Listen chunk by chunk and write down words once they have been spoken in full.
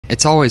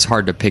It's always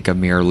hard to pick a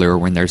mirror lure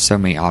when there's so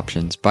many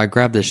options, but I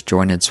grabbed this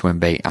jointed swim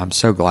bait. I'm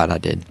so glad I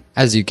did.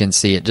 As you can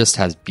see, it just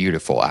has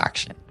beautiful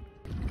action.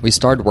 We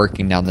started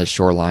working down the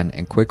shoreline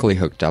and quickly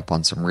hooked up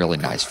on some really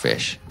nice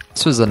fish.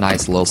 This was a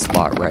nice little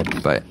spot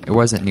red, but it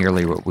wasn't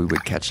nearly what we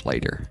would catch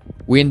later.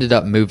 We ended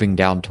up moving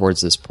down towards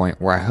this point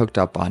where I hooked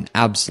up on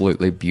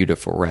absolutely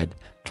beautiful red,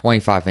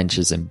 25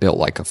 inches and built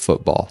like a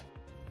football.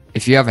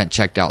 If you haven't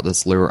checked out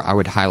this lure, I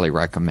would highly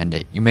recommend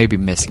it. You may be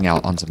missing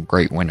out on some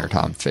great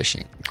wintertime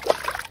fishing.